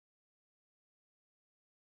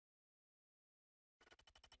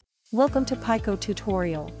Welcome to Peikko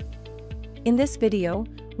tutorial. In this video,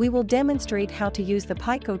 we will demonstrate how to use the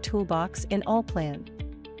Peikko toolbox in Allplan.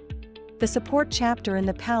 The support chapter in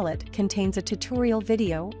the palette contains a tutorial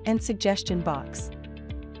video and suggestion box.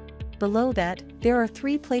 Below that, there are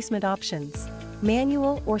 3 placement options: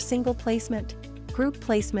 manual or single placement, group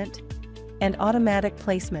placement, and automatic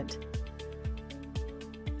placement.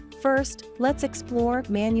 First, let's explore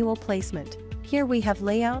manual placement. Here we have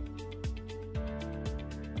layout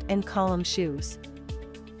and column shoes.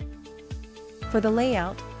 For the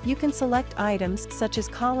layout, you can select items such as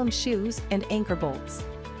column shoes and anchor bolts.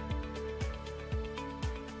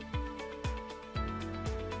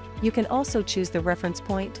 You can also choose the reference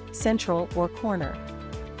point, central or corner.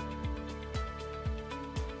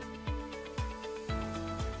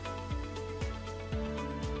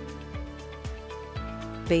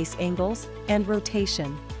 Base angles and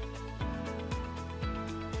rotation.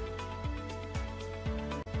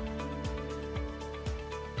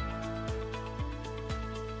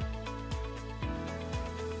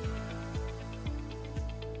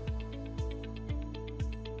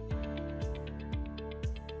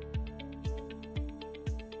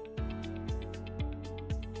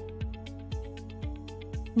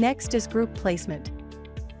 Next is group placement.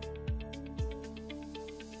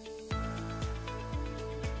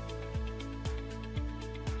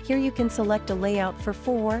 Here you can select a layout for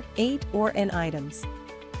 4, 8, or n items.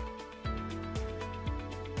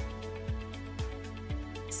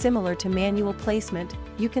 Similar to manual placement,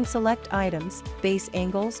 you can select items, base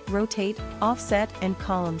angles, rotate, offset, and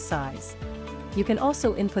column size. You can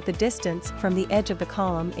also input the distance from the edge of the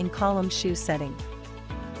column in column shoe setting.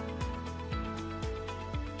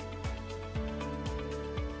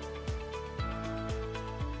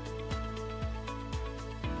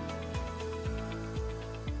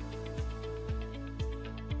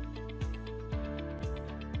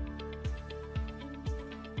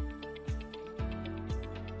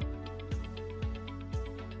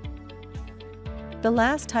 The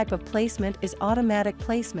last type of placement is automatic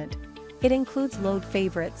placement. It includes load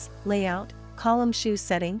favorites, layout, column shoe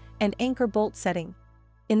setting, and anchor bolt setting.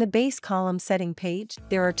 In the base column setting page,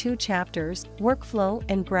 there are 2 chapters, workflow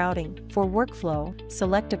and grouting. For workflow,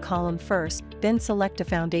 select a column first, then select a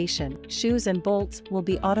foundation. Shoes and bolts will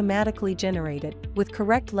be automatically generated, with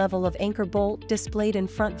correct level of anchor bolt displayed in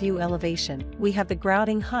front view elevation. We have the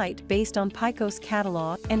grouting height based on Peikko's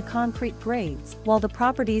catalog and concrete grades, while the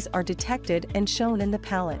properties are detected and shown in the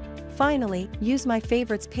palette. Finally, use My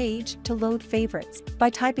Favorites page to load favorites by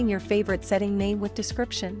typing your favorite setting name with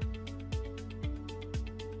description.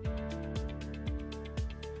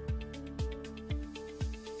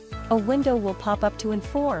 A window will pop up to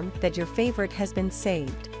inform that your favorite has been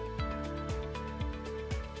saved.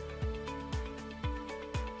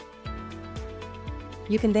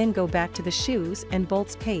 You can then go back to the shoes and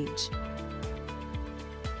bolts page.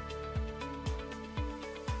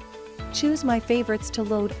 Choose My Favorites to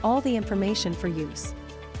load all the information for use.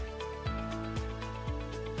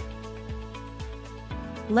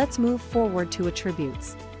 Let's move forward to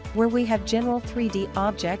attributes, where we have general 3D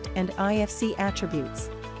object and IFC attributes.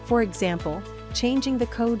 For example, changing the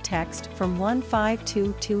code text from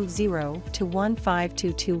 15220 to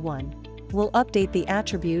 15221 will update the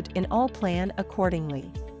attribute in Allplan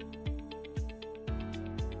accordingly.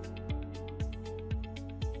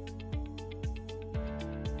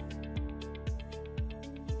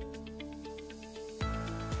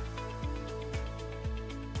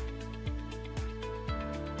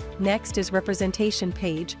 Next is representation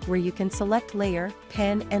page, where you can select layer,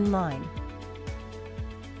 pen, and line.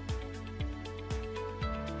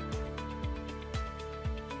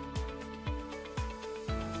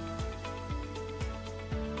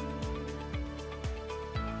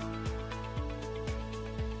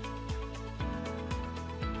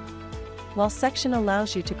 While section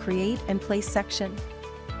allows you to create and place section.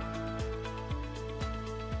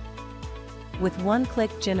 With one click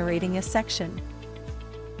generating a section.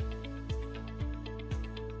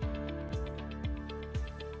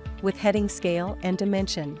 With heading scale and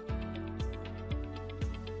dimension.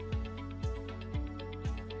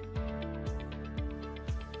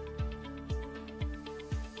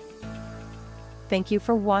 Thank you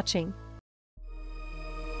for watching.